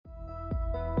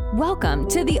Welcome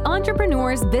to the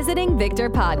Entrepreneurs Visiting Victor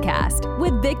podcast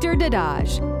with Victor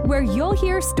Dadage, where you'll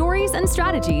hear stories and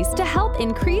strategies to help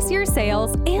increase your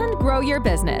sales and grow your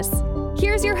business.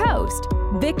 Here's your host,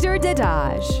 Victor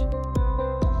Dadage.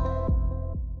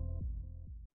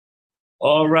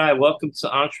 All right, welcome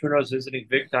to Entrepreneurs Visiting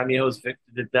Victor. I'm your host,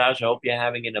 Victor Dadage. I hope you're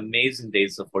having an amazing day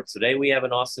so far. Today, we have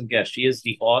an awesome guest. She is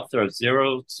the author of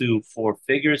Zero to Four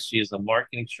Figures. She is a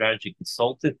marketing strategy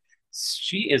consultant.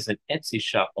 She is an Etsy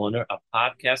shop owner, a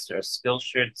podcaster, a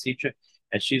Skillshare teacher,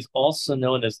 and she's also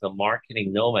known as the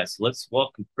marketing nomad. So let's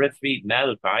welcome Prithvi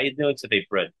Malhotra. How are you doing today,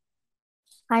 Prith?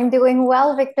 I'm doing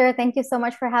well, Victor. Thank you so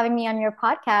much for having me on your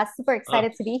podcast. Super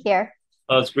excited to be here.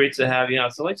 Oh, it's great to have you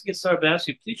on. So let's get started by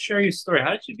asking you, please share your story.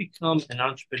 How did you become an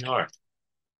entrepreneur?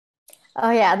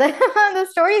 Oh yeah, the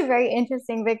story is very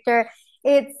interesting, Victor.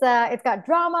 It's got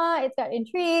drama, it's got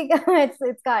intrigue,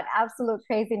 it's got absolute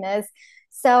craziness.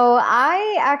 So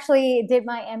I actually did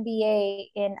my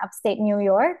MBA in upstate New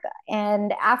York,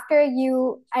 and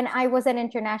I was an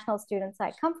international student, so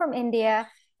I come from India,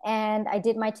 and I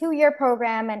did my 2-year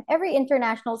program, and every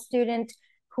international student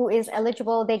who is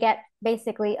eligible, they get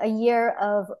basically a year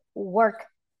of work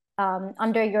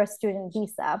under your student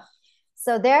visa.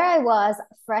 So there I was,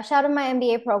 fresh out of my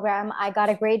MBA program. I got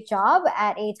a great job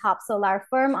at a top solar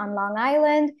firm on Long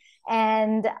Island,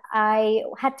 and I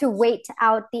had to wait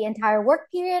out the entire work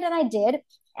period, and I did.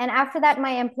 And after that,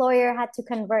 my employer had to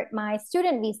convert my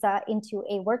student visa into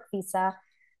a work visa.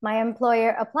 My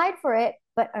employer applied for it,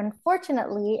 but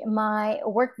unfortunately, my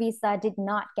work visa did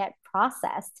not get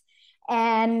processed.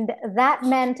 And that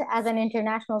meant, as an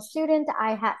international student,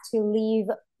 I had to leave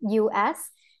US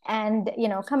and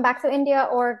come back to India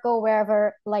or go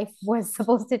wherever life was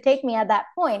supposed to take me at that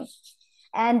point.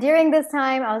 And during this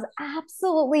time, I was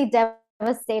absolutely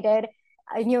devastated.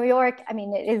 New York, I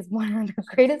mean, it is one of the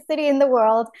greatest city in the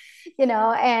world,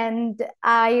 and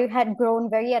I had grown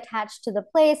very attached to the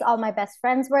place. All my best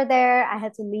friends were there. I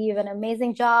had to leave an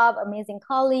amazing job, amazing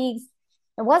colleagues.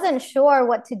 I wasn't sure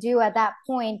what to do at that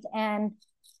point. And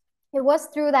it was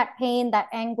through that pain, that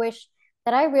anguish,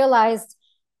 that I realized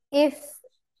if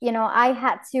I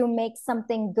had to make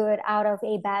something good out of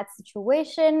a bad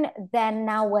situation, then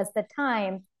now was the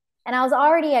time. And I was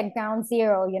already at ground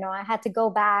zero. I had to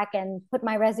go back and put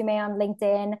my resume on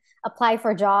LinkedIn, apply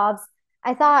for jobs.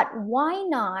 I thought, why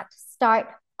not start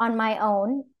on my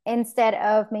own instead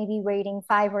of maybe waiting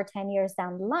 5 or 10 years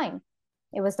down the line?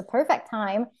 It was the perfect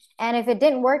time. And if it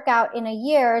didn't work out in a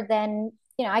year, then,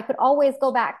 I could always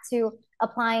go back to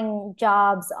applying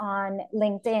jobs on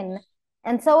LinkedIn.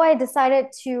 And so I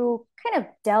decided to kind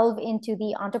of delve into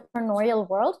the entrepreneurial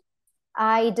world.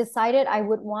 I decided I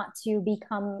would want to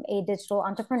become a digital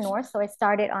entrepreneur. So I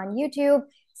started on YouTube,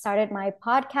 started my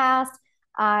podcast.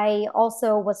 I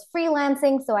also was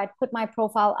freelancing. So I'd put my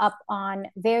profile up on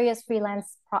various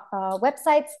freelance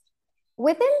websites.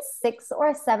 Within 6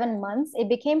 or 7 months, it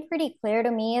became pretty clear to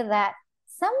me that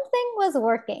something was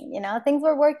working. Things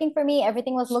were working for me.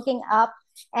 Everything was looking up,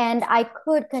 and I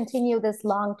could continue this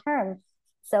long term.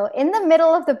 So in the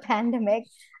middle of the pandemic,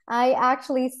 I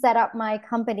actually set up my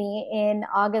company in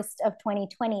August of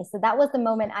 2020. So that was the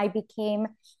moment I became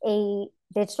a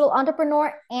digital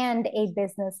entrepreneur and a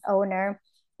business owner.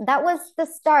 That was the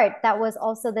start. That was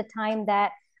also the time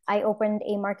that I opened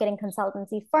a marketing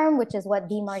consultancy firm, which is what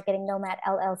The Marketing Nomad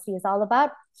LLC is all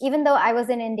about. Even though I was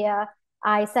in India,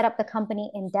 I set up the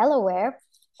company in Delaware,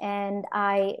 and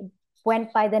I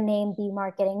went by the name The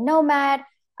Marketing Nomad.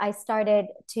 I started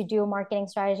to do marketing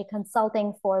strategy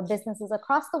consulting for businesses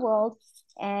across the world.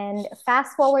 And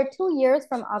fast forward 2 years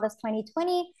from August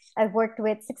 2020, I've worked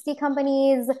with 60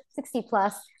 companies, 60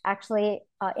 plus actually,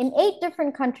 in 8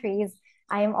 different countries.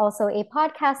 I am also a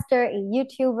podcaster, a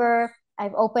YouTuber.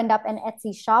 I've opened up an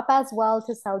Etsy shop as well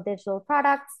to sell digital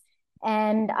products.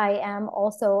 And I am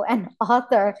also an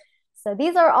author. So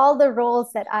these are all the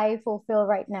roles that I fulfill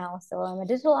right now. So I'm a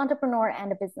digital entrepreneur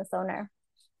and a business owner.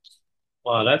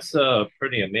 Wow, that's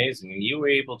pretty amazing. And you were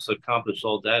able to accomplish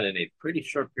all that in a pretty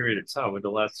short period of time, with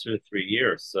the last 2 or 3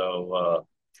 years. So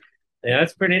yeah,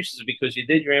 that's pretty interesting because you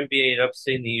did your MBA at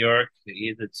upstate New York.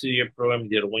 You did a 2-year program, you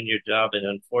did a 1-year job, and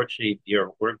unfortunately,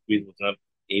 your work visa was not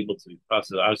able to be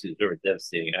processed. Obviously, it's very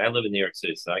devastating. I live in New York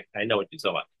City, so I know what you're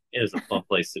talking about. It is a fun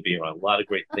place to be around. A lot of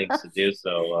great things to do.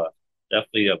 So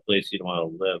definitely a place you'd want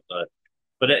to live.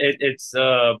 But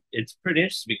it's pretty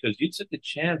interesting because you took a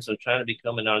chance of trying to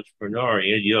become an entrepreneur.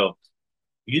 You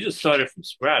just started from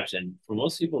scratch, and for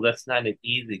most people, that's not an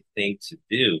easy thing to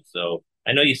do. So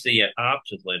I know you say you had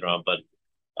options later on, but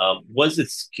was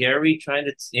it scary trying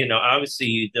to? Obviously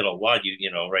you did a lot.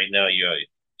 Right now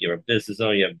you're a business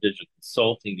owner, you have digital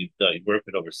consulting, you work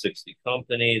with over 60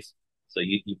 companies. So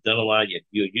you've done a lot, you have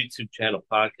your YouTube channel,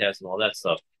 podcast, and all that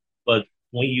stuff. But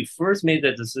when you first made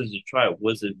that decision to try it,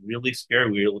 was it really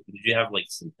scary? Did you have like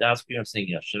some doubts? I'm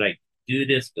saying, should I do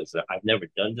this? Because I've never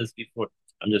done this before.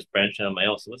 I'm just branching on my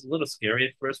own. So it was a little scary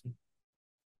at first.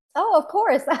 Oh, of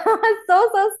course.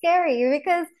 So scary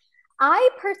because I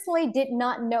personally did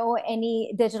not know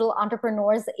any digital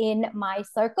entrepreneurs in my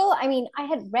circle. I mean, I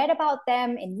had read about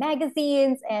them in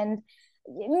magazines and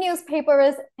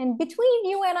newspapers. And between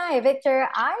you and I, Victor,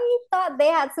 I thought they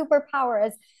had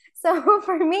superpowers. So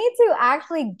for me to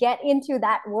actually get into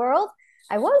that world,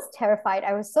 I was terrified.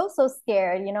 I was so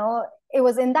scared. It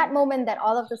was in that moment that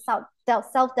all of the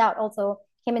self doubt also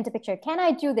came into picture. Can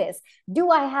I do this?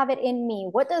 Do I have it in me?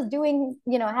 What does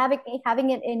having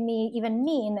it in me even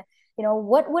mean?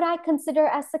 What would I consider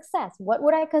as success? What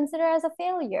would I consider as a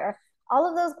failure? All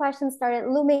of those questions started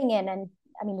looming in. And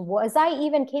I mean, was I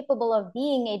even capable of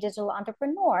being a digital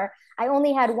entrepreneur? I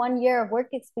only had 1 year of work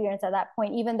experience at that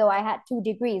point, even though I had 2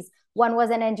 degrees. One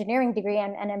was an engineering degree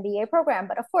and an MBA program.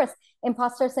 But of course,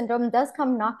 imposter syndrome does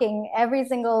come knocking every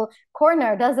single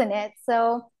corner, doesn't it?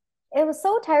 So it was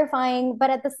so terrifying. But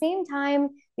at the same time,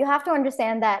 you have to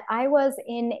understand that I was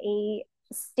in a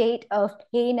state of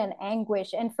pain and anguish.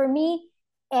 And for me,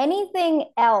 anything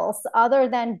else other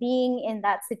than being in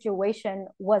that situation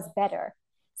was better.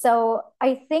 So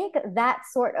I think that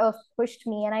sort of pushed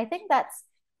me. And I think that's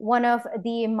one of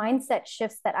the mindset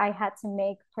shifts that I had to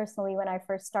make personally when I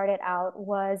first started out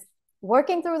was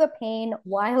working through the pain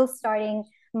while starting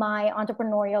my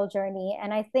entrepreneurial journey.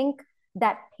 And I think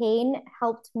that pain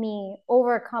helped me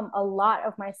overcome a lot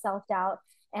of my self-doubt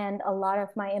and a lot of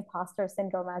my imposter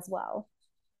syndrome as well.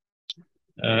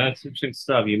 That's interesting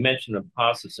stuff. You mentioned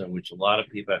imposter syndrome, which a lot of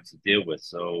people have to deal with.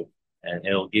 So, and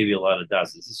it'll give you a lot of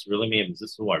doubts. Is this really me? Is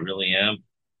this who I really am?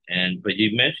 But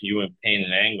you mentioned you were in pain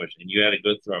and anguish, and you had to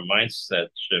go through a mindset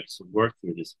shift to work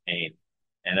through this pain.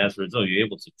 And as a result, you're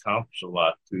able to accomplish a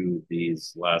lot through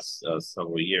these last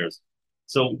several years.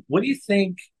 So, what do you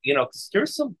think? Because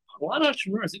there's a lot of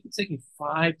entrepreneurs, it can take them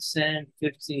 5, 10,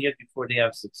 15 years before they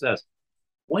have success.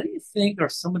 What do you think are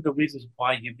some of the reasons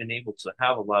why you've been able to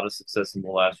have a lot of success in the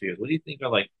last few years? What do you think are,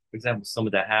 like, for example, some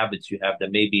of the habits you have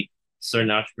that maybe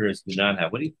certain entrepreneurs do not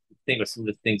have? What do you think are some of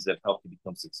the things that help you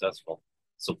become successful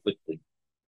so quickly?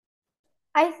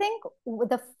 I think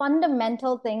the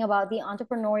fundamental thing about the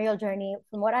entrepreneurial journey,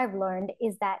 from what I've learned,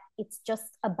 is that it's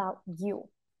just about you.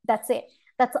 That's it.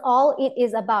 That's all it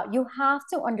is about. You have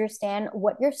to understand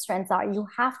what your strengths are. You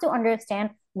have to understand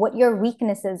what your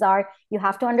weaknesses are. You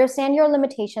have to understand your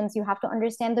limitations. You have to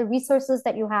understand the resources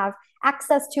that you have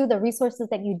access to, the resources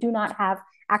that you do not have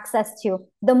access to.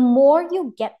 The more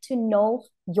you get to know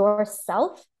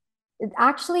yourself,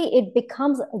 it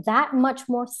becomes that much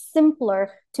more simpler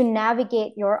to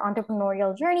navigate your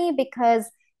entrepreneurial journey, because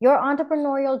your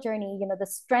entrepreneurial journey, the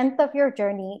strength of your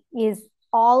journey is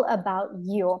all about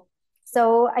you.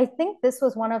 So I think this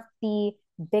was one of the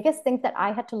biggest things that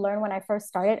I had to learn when I first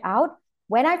started out.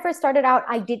 When I first started out,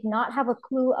 I did not have a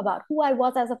clue about who I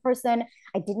was as a person.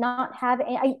 I did not have,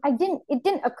 it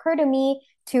didn't occur to me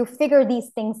to figure these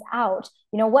things out.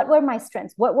 What were my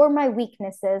strengths? What were my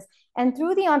weaknesses? And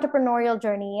through the entrepreneurial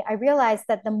journey, I realized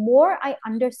that the more I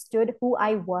understood who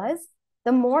I was,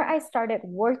 the more I started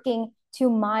working to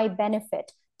my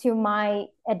benefit, to my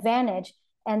advantage.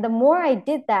 And the more I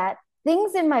did that,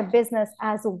 things in my business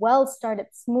as well started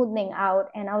smoothing out.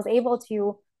 And I was able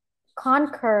to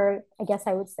conquer, I guess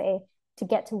I would say, to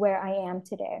get to where I am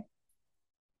today.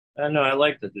 I know. I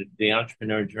like that the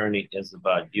entrepreneur journey is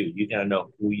about you. You got to know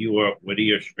who you are, what are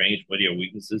your strengths, what are your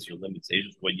weaknesses, your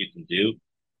limitations, what you can do.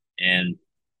 And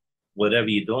whatever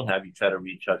you don't have, you try to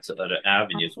reach out to other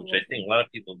avenues, Absolutely. Which I think a lot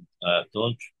of people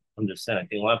don't understand. I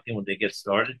think a lot of people, when they get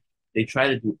started, they try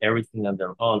to do everything on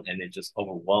their own, and it just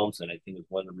overwhelms. And I think it's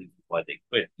one of the reasons why they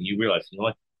quit. And you realize,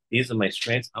 what? These are my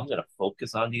strengths. I'm going to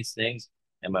focus on these things.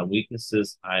 And my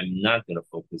weaknesses, I'm not going to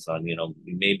focus on.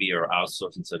 Maybe you're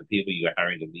outsourcing to the people, you're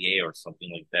hiring a VA or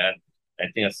something like that. I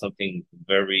think that's something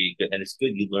very good. And it's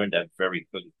good you learned that very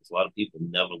quickly, because a lot of people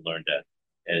never learn that.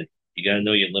 And you got to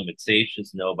know your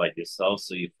limitations, know about yourself,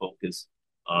 so you focus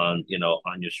on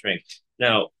your strengths.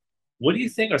 Now, what do you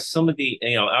think are some of the,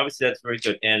 obviously that's very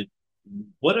good. And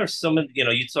what are some of,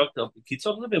 can you talk a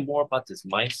little bit more about this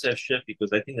mindset shift?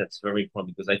 Because I think that's very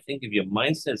important, because I think if your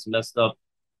mindset is messed up,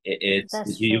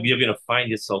 you're going to find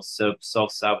yourself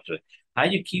self-sabotage. How do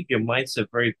you keep your mindset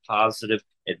very positive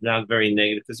and not very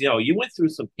negative? Because, you went through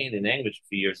some pain and anguish a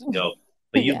few years ago,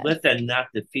 but you let that not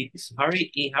defeat you. So how are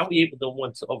you able to,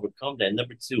 one, to overcome that?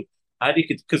 Number two, How do you,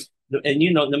 because, and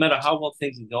you know, no matter how well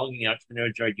things are going in the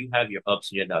entrepreneurial journey, you have your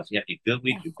ups and your downs. You have your good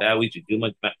weeks, your bad weeks, you do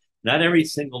much bad. Not every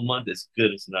single month is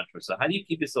good as an entrepreneur. So how do you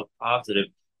keep yourself positive?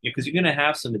 Because you're going to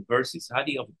have some adversity. So how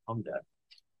do you overcome that?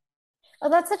 Oh,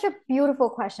 that's such a beautiful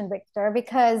question, Victor,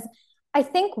 because I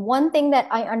think one thing that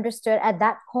I understood at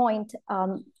that point,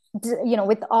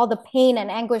 with all the pain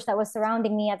and anguish that was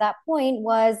surrounding me at that point,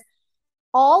 was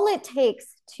all it takes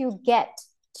to get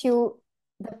to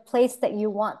the place that you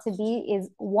want to be is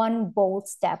one bold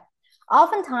step.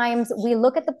 Oftentimes, we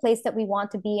look at the place that we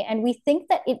want to be and we think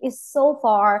that it is so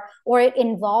far or it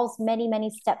involves many, many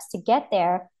steps to get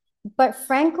there. But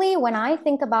frankly, when I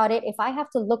think about it, if I have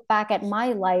to look back at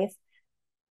my life,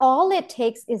 all it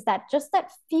takes is that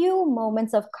few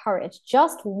moments of courage,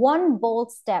 just one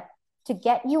bold step to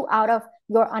get you out of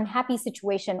your unhappy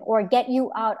situation or get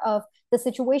you out of the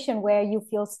situation where you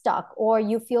feel stuck or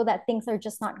you feel that things are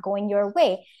just not going your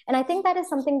way. And I think that is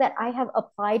something that I have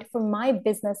applied for my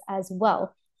business as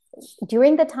well.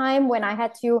 During the time when I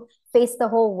had to face the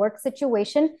whole work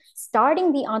situation,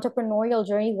 starting the entrepreneurial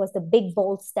journey was the big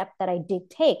bold step that I did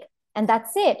take. And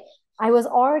that's it. I was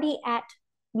already at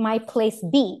my place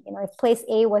B. You know, if place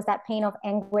A was that pain of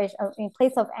anguish, in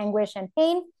place of anguish and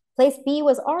pain, place B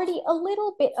was already a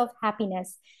little bit of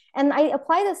happiness. And I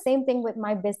apply the same thing with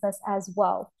my business as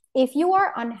well. If you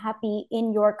are unhappy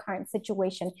in your current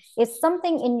situation, if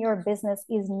something in your business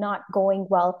is not going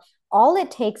well, all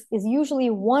it takes is usually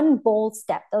one bold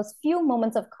step, those few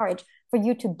moments of courage for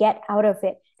you to get out of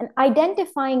it. And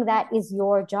identifying that is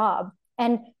your job.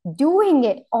 And doing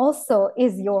it also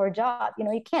is your job. You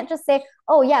know, you can't just say,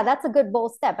 oh, yeah, that's a good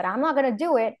bold step, but I'm not going to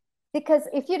do it. Because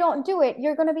if you don't do it,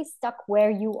 you're going to be stuck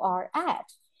where you are at.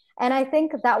 And I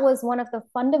think that was one of the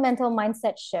fundamental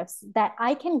mindset shifts that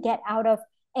I can get out of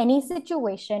any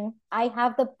situation. I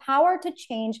have the power to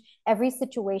change every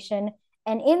situation.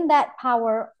 And in that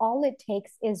power, all it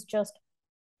takes is just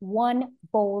one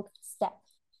bold step.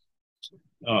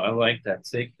 Oh, I like that.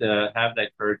 Have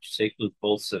that courage, take those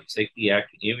bold steps, take the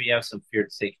action. Even if you have some fear,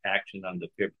 to take action on the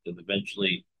fear because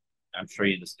eventually I'm sure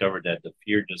you discovered that the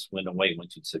fear just went away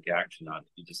once you took action on it.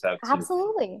 You just have to,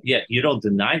 Absolutely. yeah, you don't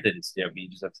deny that it's there, but you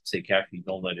just have to take action. You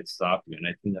don't let it stop you. And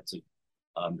I think that's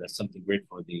something great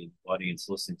for the audience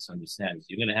listening to understand. Is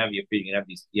you're going to have your fear, you're going to have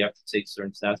these, you have to take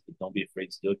certain steps, but don't be afraid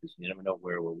to do it because you never know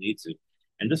where it will lead to.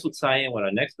 And this will tie in with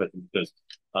our next question because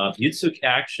you took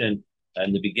action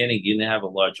in the beginning. You didn't have a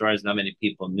large audience, not many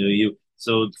people knew you.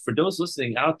 So for those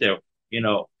listening out there, you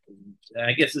know,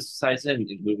 I guess this ties in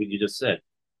with what you just said.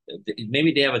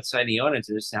 Maybe they have a tiny audience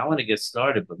and they say, I want to get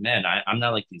started, but man, I'm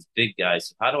not like these big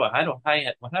guys. How do I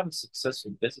have a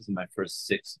successful business in my first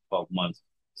 6 to 12 months?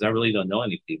 Because I really don't know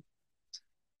any people.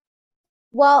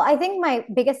 Well, I think my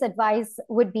biggest advice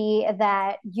would be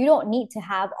that you don't need to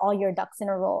have all your ducks in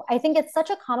a row. I think it's such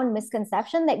a common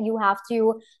misconception that you have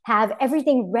to have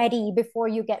everything ready before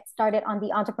you get started on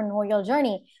the entrepreneurial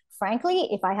journey. Frankly,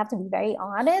 if I have to be very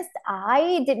honest,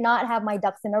 I did not have my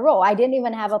ducks in a row. I didn't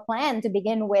even have a plan to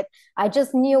begin with. I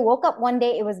just woke up one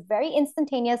day, it was very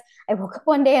instantaneous. I woke up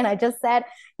one day and I just said,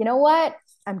 you know what?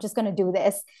 I'm just going to do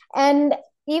this. And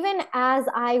even as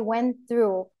I went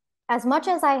through, as much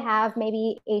as I have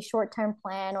maybe a short term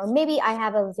plan or maybe I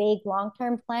have a vague long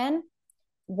term plan,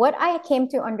 what I came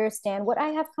to understand, what I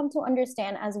have come to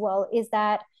understand as well, is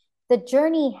that the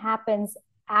journey happens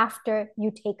after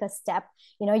you take a step.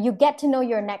 You know, you get to know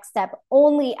your next step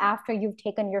only after you've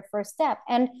taken your first step.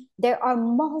 And there are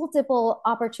multiple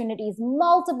opportunities,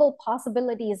 multiple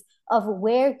possibilities of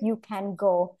where you can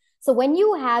go. So when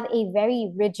you have a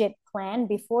very rigid plan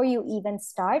before you even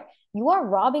start, you are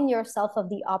robbing yourself of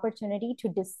the opportunity to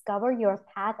discover your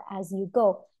path as you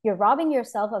go. You're robbing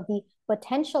yourself of the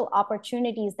potential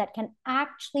opportunities that can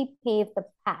actually pave the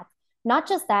path. Not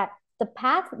just that, the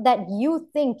path that you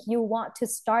think you want to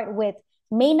start with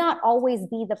may not always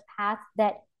be the path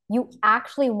that you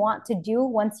actually want to do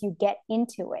once you get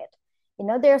into it. You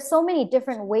know, there are so many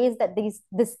different ways that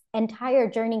this entire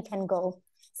journey can go.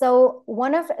 So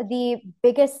one of the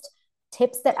biggest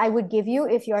tips that I would give you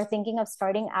if you're thinking of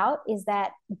starting out is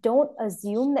that don't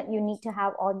assume that you need to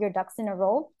have all your ducks in a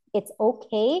row. It's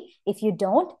okay if you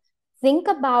don't. Think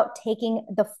about taking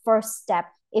the first step.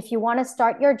 If you want to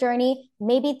start your journey,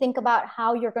 maybe think about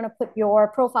how you're going to put your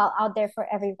profile out there for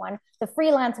everyone, the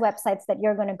freelance websites that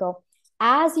you're going to go.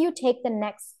 As you take the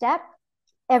next step,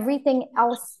 everything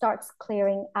else starts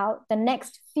clearing out. The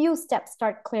next few steps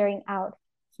start clearing out.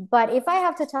 But if I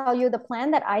have to tell you the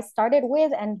plan that I started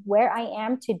with and where I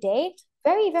am today,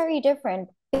 very, very different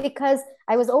because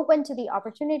I was open to the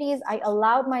opportunities. I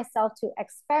allowed myself to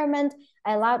experiment.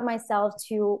 I allowed myself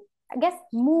to, I guess,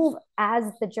 move as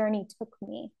the journey took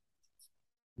me.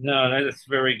 No, that's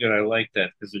very good. I like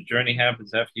that because the journey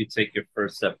happens after you take your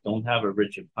first step. Don't have a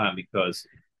rigid plan because,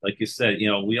 like you said,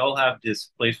 we all have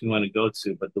this place we want to go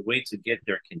to, but the way to get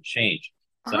there can change.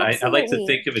 So I like to Absolutely.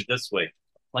 think of it this way.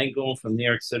 A plane going from New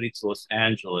York City to Los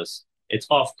Angeles, it's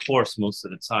off course most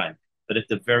of the time. But at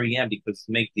the very end, because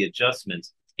to make the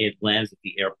adjustments, it lands at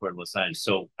the airport of Los Angeles.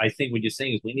 So I think what you're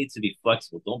saying is we need to be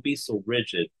flexible. Don't be so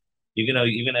rigid. You're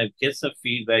gonna get some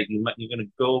feedback. You're gonna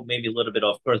go maybe a little bit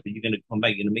off course, but you're gonna come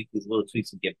back. You're gonna make these little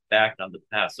tweaks and get back on the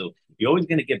path. So you're always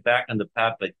gonna get back on the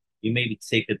path, but you maybe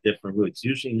take a different route. It's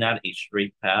usually not a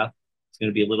straight path. It's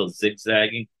gonna be a little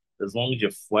zigzagging. As long as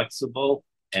you're flexible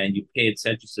and you pay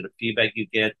attention to the feedback you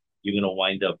get, you're gonna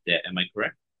wind up there. Am I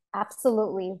correct?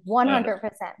 Absolutely. Uh, 100%.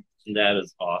 that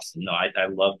is awesome. No, I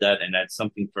love that, and that's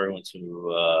something for everyone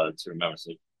to remember.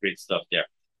 So great stuff there.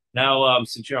 Now,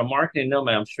 since you're a marketing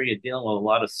nomad, I'm sure you're dealing with a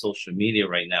lot of social media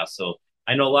right now. So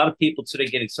I know a lot of people today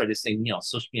getting started saying,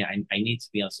 social media, I need to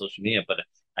be on social media, but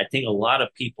I think a lot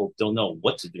of people don't know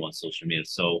what to do on social media.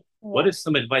 So what Yeah. is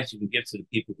some advice you can give to the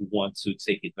people who want to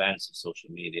take advantage of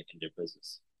social media in their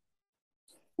business?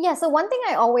 Yeah, so one thing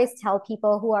I always tell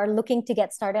people who are looking to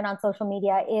get started on social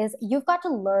media is you've got to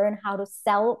learn how to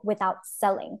sell without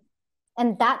selling.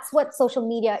 And that's what social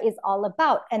media is all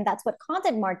about. And that's what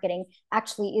content marketing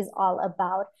actually is all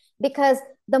about. Because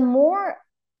the more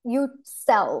you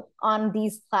sell on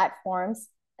these platforms,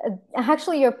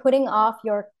 actually, you're putting off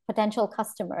your potential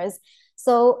customers.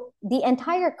 So, the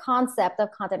entire concept of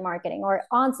content marketing or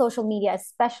on social media,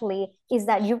 especially, is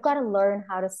that you've got to learn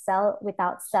how to sell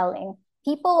without selling.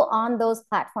 People on those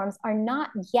platforms are not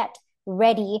yet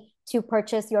ready to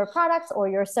purchase your products or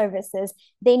your services.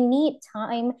 They need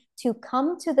time to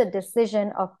come to the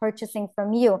decision of purchasing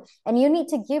from you. And you need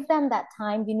to give them that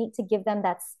time, you need to give them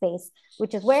that space,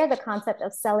 which is where the concept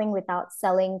of selling without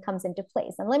selling comes into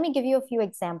place. And let me give you a few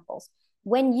examples.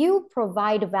 When you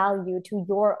provide value to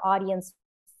your audience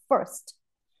first,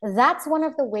 that's one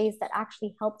of the ways that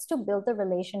actually helps to build the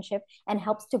relationship and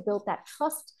helps to build that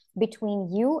trust between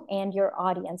you and your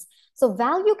audience. So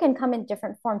value can come in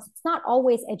different forms. It's not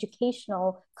always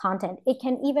educational content. It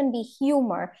can even be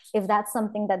humor if that's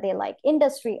something that they like,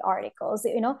 industry articles,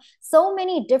 so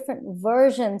many different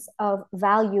versions of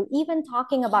value, even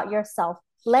talking about yourself,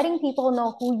 letting people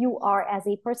know who you are as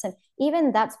a person.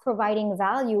 Even that's providing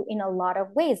value in a lot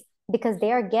of ways because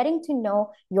they are getting to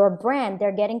know your brand,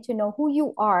 they're getting to know who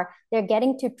you are, they're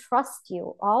getting to trust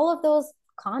you. All of those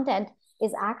content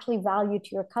is actually value to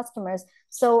your customers.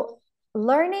 So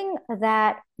learning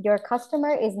that your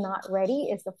customer is not ready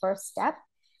is the first step.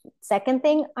 Second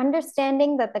thing,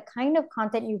 understanding that the kind of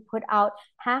content you put out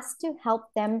has to help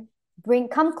them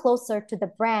come closer to the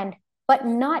brand, but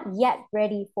not yet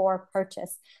ready for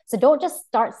purchase. So don't just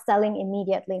start selling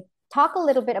immediately. Talk a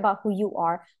little bit about who you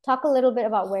are. Talk a little bit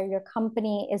about where your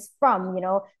company is from.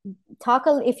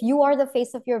 If you are the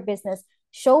face of your business,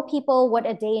 show people what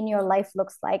a day in your life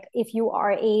looks like. If you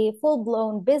are a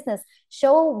full-blown business,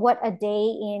 show what a day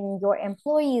in your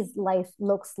employee's life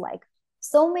looks like.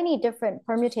 So many different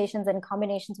permutations and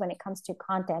combinations when it comes to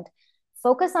content.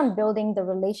 Focus on building the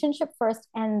relationship first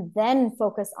and then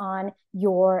focus on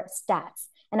your stats.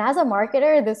 And as a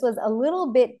marketer, this was a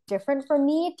little bit different for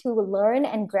me to learn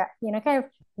and kind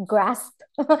of grasp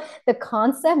the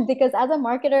concept because as a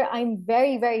marketer, I'm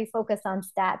very, very focused on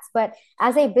stats. But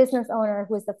as a business owner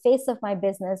who is the face of my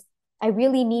business, I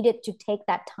really needed to take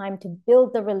that time to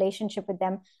build the relationship with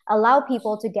them, allow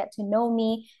people to get to know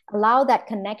me, allow that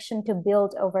connection to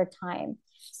build over time.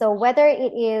 So whether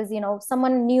it is,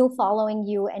 someone new following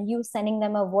you and you sending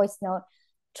them a voice note,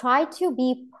 try to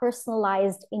be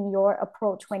personalized in your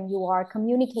approach when you are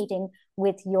communicating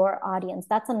with your audience.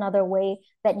 That's another way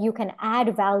that you can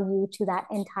add value to that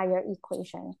entire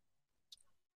equation.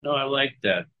 No, I like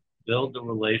that. Build the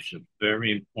relationship,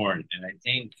 very important. And I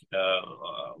think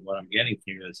what I'm getting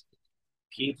here is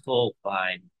people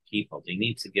buy people. They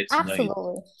need to get to know you.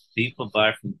 Absolutely. People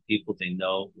buy from people they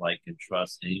know, like, and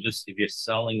trust. And if you're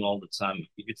selling all the time,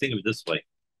 you can think of it this way.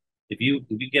 If you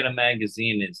get a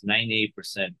magazine, it's 98%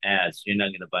 ads, you're not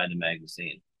going to buy the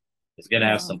magazine. It's got to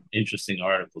have No. some interesting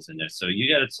articles in there. So you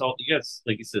got to talk,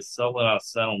 like you said, sell it out,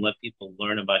 sell and let people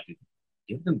learn about you.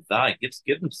 Give them value,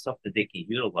 give them stuff that they can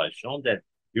utilize. Show them that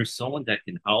you're someone that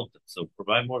can help them. So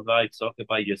provide more value, talk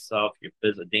about yourself, your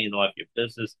business, day in the life, your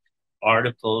business,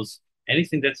 articles,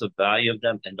 anything that's of value of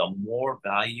them. And the more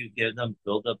value you give them,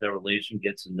 build up their relation,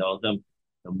 get to know them,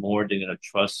 the more they're going to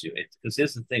trust you. Because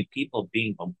here's the thing, people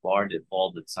being bombarded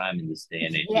all the time in this day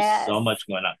and age. There's Yes. so much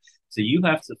going on. So you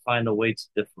have to find a way to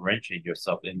differentiate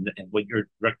yourself. And what you're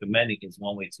recommending is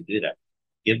one way to do that.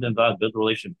 Give them value, build a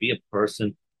relation, be a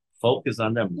person, focus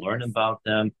on them, learn about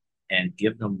them, and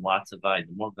give them lots of value.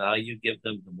 The more value you give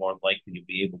them, the more likely you'll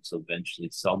be able to eventually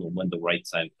sell them when the right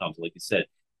time comes. Like you said,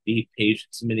 be patient.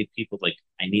 So many people like,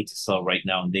 I need to sell right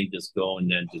now, and they just go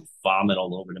and then just vomit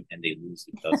all over them and they lose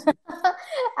the customer.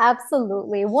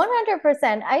 Absolutely.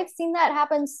 100%. I've seen that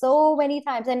happen so many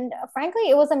times. And frankly,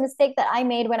 it was a mistake that I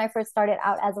made when I first started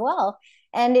out as well.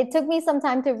 And it took me some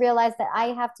time to realize that I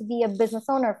have to be a business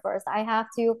owner first. I have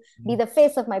to be the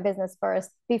face of my business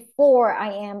first before I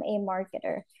am a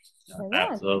marketer. So, yeah.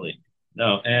 Absolutely.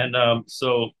 No, and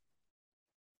so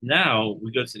now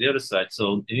we go to the other side.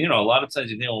 So, a lot of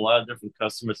times you deal with a lot of different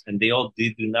customers, and they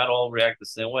do not all react the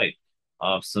same way.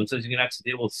 Sometimes you can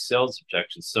actually deal with sales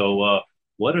objections. So,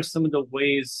 what are some of the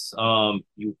ways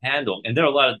you handle? And there are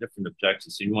a lot of different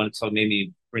objections. So, you want to talk,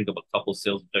 maybe bring up a couple of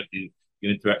sales objections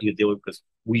you deal with, because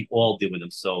we all deal with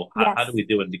them. So, how do Yes. we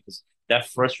deal with it? Because that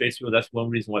frustrates people. That's one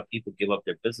reason why people give up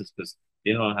their business, because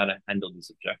they don't know how to handle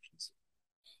these objections.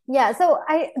 Yeah, so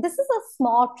I this is a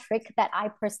small trick that I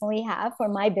personally have for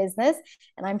my business,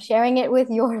 and I'm sharing it with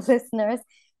your listeners.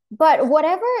 But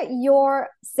whatever your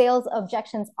sales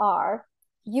objections are,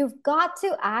 you've got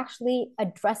to actually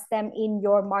address them in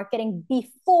your marketing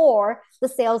before the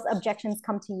sales objections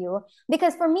come to you.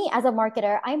 Because for me as a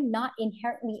marketer, I'm not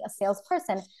inherently a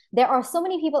salesperson. There are so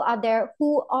many people out there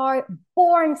who are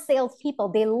born salespeople.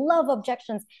 They love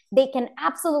objections. They can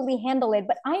absolutely handle it,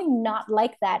 but I'm not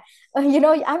like that.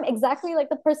 I'm exactly like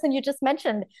the person you just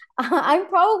mentioned. I'm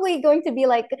probably going to be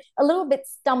like a little bit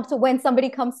stumped when somebody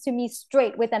comes to me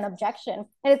straight with an objection.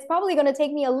 And it's probably going to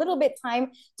take me a little bit time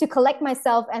to collect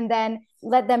myself and then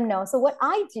let them know. So what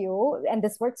I do, and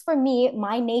this works for me,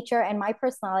 my nature and my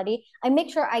personality, I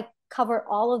make sure I cover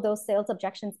all of those sales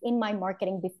objections in my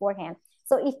marketing beforehand.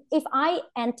 So if I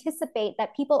anticipate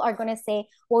that people are going to say,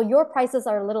 well, your prices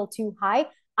are a little too high,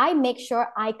 I make sure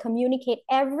I communicate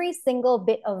every single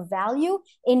bit of value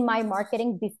in my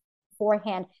marketing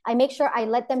beforehand. I make sure I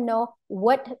let them know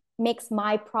what makes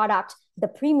my product the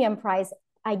premium price.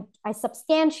 I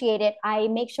substantiate it. I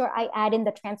make sure I add in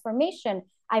the transformation.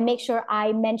 I make sure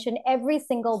I mention every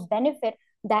single benefit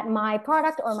that my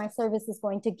product or my service is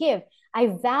going to give.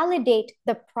 I validate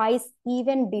the price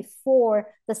even before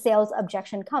the sales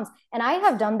objection comes. And I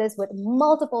have done this with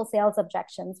multiple sales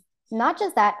objections. Not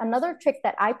just that, another trick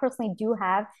that I personally do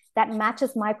have that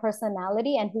matches my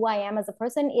personality and who I am as a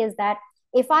person is that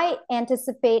if I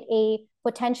anticipate a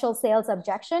potential sales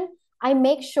objection, I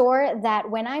make sure that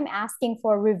when I'm asking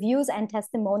for reviews and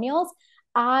testimonials,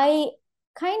 I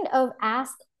kind of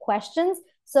ask questions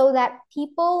so that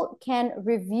people can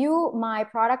review my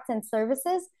products and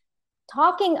services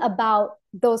talking about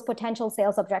those potential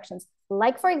sales objections.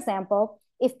 Like, for example,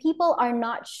 if people are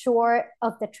not sure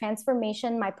of the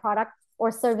transformation my product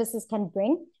or services can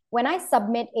bring, when I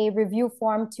submit a review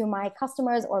form to my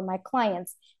customers or my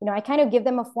clients, I kind of give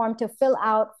them a form to fill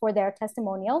out for their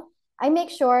testimonial. I make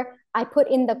sure I put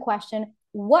in the question,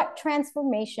 what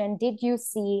transformation did you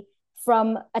see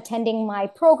from attending my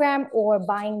program or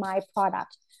buying my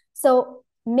product? So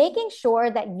making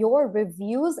sure that your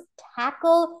reviews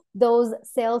tackle those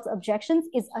sales objections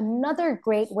is another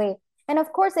great way. And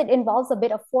of course, it involves a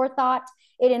bit of forethought.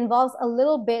 It involves a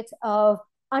little bit of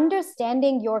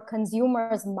understanding your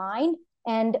consumer's mind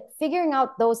and figuring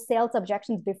out those sales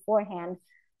objections beforehand.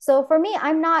 So for me,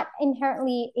 I'm not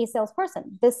inherently a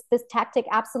salesperson. This tactic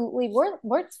absolutely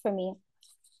works for me.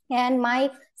 And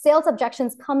my sales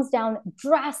objections comes down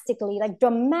drastically, like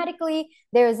dramatically.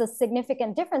 There is a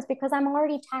significant difference because I'm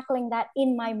already tackling that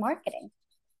in my marketing.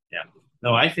 Yeah.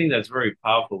 No, I think that's very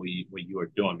powerful what you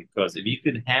are doing, because if you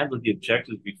can handle the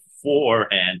objectives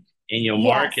beforehand in your Yes.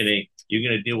 marketing, you're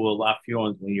going to deal with a lot fewer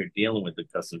ones when you're dealing with the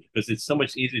customers, because it's so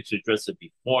much easier to address it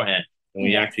beforehand than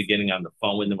when you're Yes. actually getting on the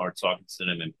phone with them or talking to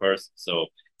them in person. So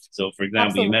for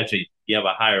example, you Absolutely. mentioned you have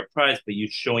a higher price, but you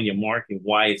showing your marketing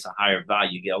why it's a higher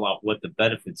value. You get a lot what the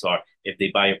benefits are if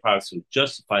they buy your product, so it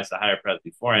justifies the higher price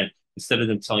beforehand, instead of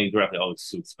them telling you directly, oh, it's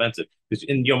too expensive. Because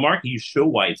in your market, you show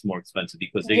why it's more expensive,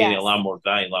 because they're getting a Yes. lot more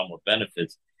value, a lot more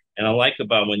benefits. And I like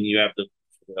about when you have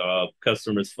the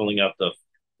customers filling out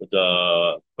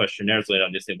the questionnaires later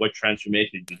on, they say, what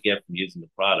transformation did you get from using the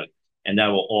product? And that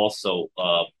will also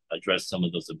address some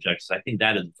of those objections. I think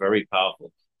that is very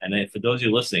powerful. And then for those of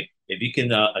you listening, if you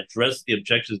can address the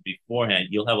objections beforehand,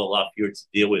 you'll have a lot fewer to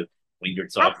deal with when you're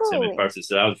talking to them in Absolutely. person.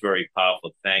 So that was very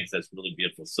powerful. Thanks. That's really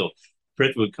beautiful. So,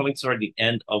 Prith, we're coming toward the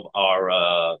end of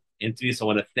our interview. So I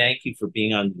want to thank you for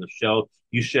being on the show.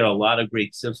 You shared a lot of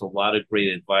great tips, a lot of great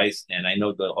advice, and I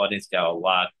know the audience got a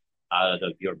lot out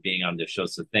of your being on the show.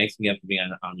 So thanks again for being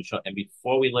on the show. And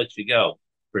before we let you go,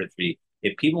 Prithvi,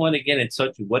 if people want to get in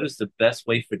touch, what is the best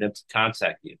way for them to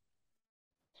contact you?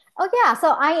 Oh, yeah.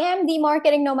 So I am the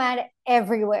marketing nomad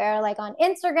everywhere, like on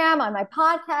Instagram, on my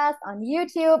podcast, on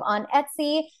YouTube, on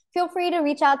Etsy. Feel free to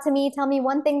reach out to me. Tell me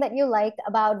one thing that you liked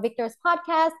about Victor's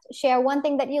podcast. Share one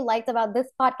thing that you liked about this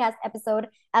podcast episode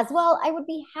as well. I would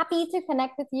be happy to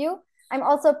connect with you. I'm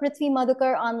also Prithvi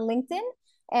Madhukar on LinkedIn.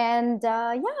 And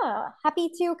yeah, happy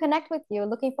to connect with you.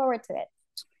 Looking forward to it.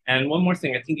 And one more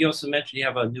thing, I think you also mentioned you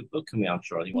have a new book coming out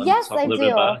shortly. You want Yes, to talk I a little do.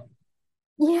 bit about it?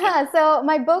 Yeah, so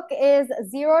my book is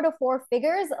 0 to 4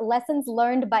 Figures Lessons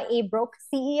Learned by a Broke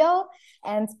CEO.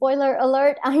 And spoiler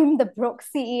alert, I'm the broke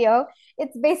CEO.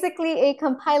 It's basically a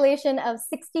compilation of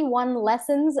 61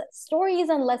 lessons, stories,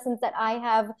 and lessons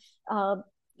uh,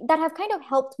 that have kind of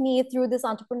helped me through this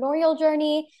entrepreneurial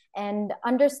journey and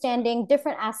understanding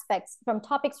different aspects from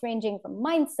topics ranging from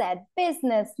mindset,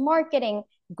 business, marketing,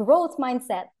 growth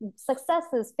mindset,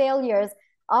 successes, failures,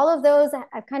 all of those.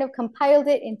 I've kind of compiled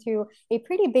it into a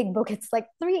pretty big book. It's like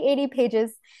 380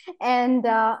 pages, and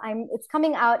it's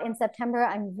coming out in September.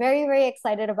 I'm very, very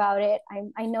excited about it.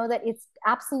 I know that it's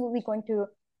absolutely going to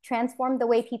transform the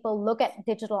way people look at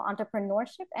digital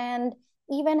entrepreneurship and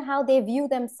even how they view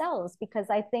themselves. Because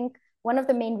I think one of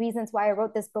the main reasons why I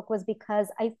wrote this book was because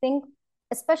I think,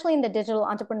 especially in the digital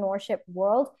entrepreneurship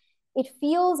world,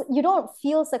 you don't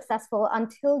feel successful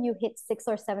until you hit 6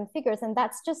 or 7 figures. And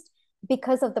that's just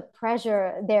because of the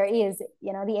pressure there is,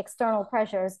 the external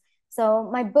pressures. So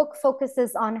my book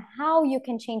focuses on how you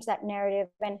can change that narrative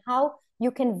and how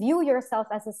you can view yourself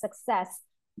as a success,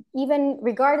 even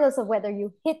regardless of whether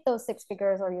you hit those 6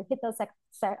 figures or you hit those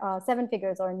 7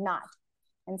 figures or not.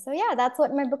 And so, yeah, that's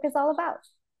what my book is all about.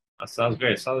 That sounds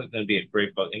great. It sounds like it's going to be a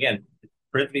great book. Again,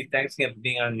 Prithvi, thanks again for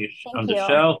being on Thank the you.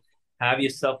 show. Have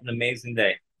yourself an amazing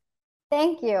day.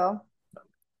 Thank you.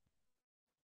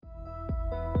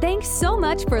 Thanks so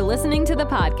much for listening to the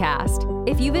podcast.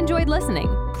 If you've enjoyed listening,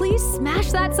 please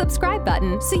smash that subscribe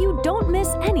button so you don't miss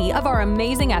any of our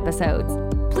amazing episodes.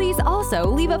 Please also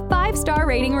leave a 5-star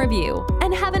rating review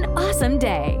and have an awesome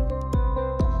day.